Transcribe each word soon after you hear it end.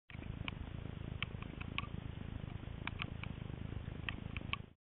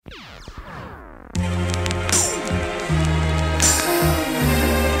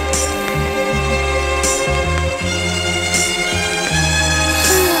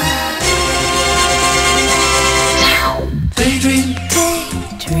Daydream,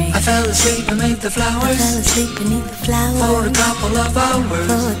 I fell asleep beneath the flowers, for a couple of hours,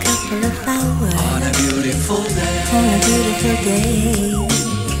 on a beautiful day.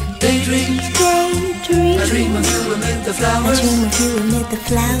 Daydream, I dream of you amid the flowers,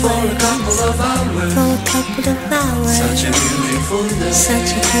 for a couple of hours, such a beautiful day.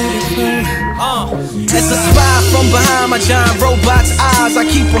 It's a spy from behind my giant robot's eyes. I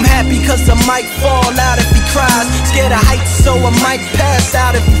keep him happy cause I might fall out if he cries. Scared of heights so I might pass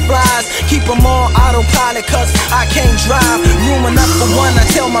out if he flies. Keep him on autopilot cause I can't drive. Room enough for one, I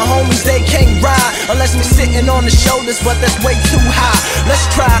tell my homies they can't ride unless we're sitting on the shoulders, but that's way too high. Let's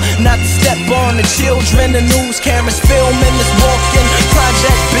try not to step on the children. The news cameras filming this walking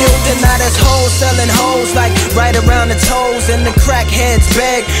project building. Now there's hoes selling hoes like right around the toes, and the crackheads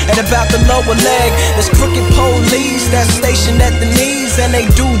beg at about the lower leg. There's crooked police that's stationed at the knees, and they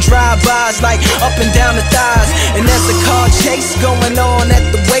do drive-bys like up and down the thighs. And there's a car chase going on at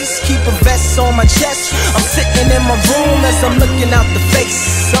the waist. Keep a vest on my chest. I'm sitting in my room as I'm looking out the face.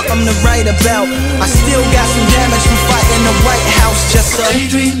 Something to write about. I still got some damage from fighting the White House. Just a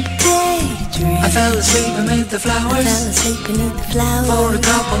daydream. I fell asleep beneath the flowers, for a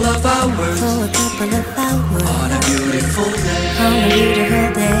couple of hours, on a beautiful day.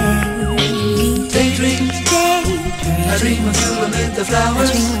 Daydream, I dream of you amid the flowers,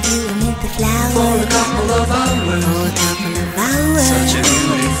 for a couple of hours, such a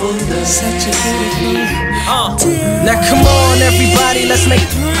beautiful day. Now come on everybody, let's make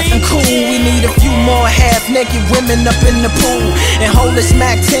it cool. We need a few more half-naked women up in the pool, and hold this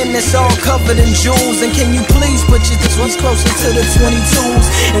Mac 10 that's all covered in jewels. And can you please put your ones closer to the 22s?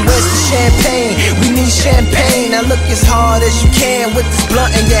 And where's the champagne? We need champagne. Now look as hard as you can with this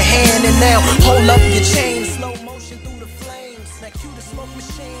blunt in your hand, and now hold up your chain. Slow motion through the flames. Now cue the smoke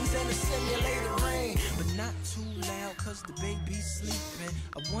machines and the simulated rain, but not too loud cause the baby's sleeping.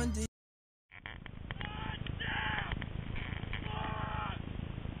 I wonder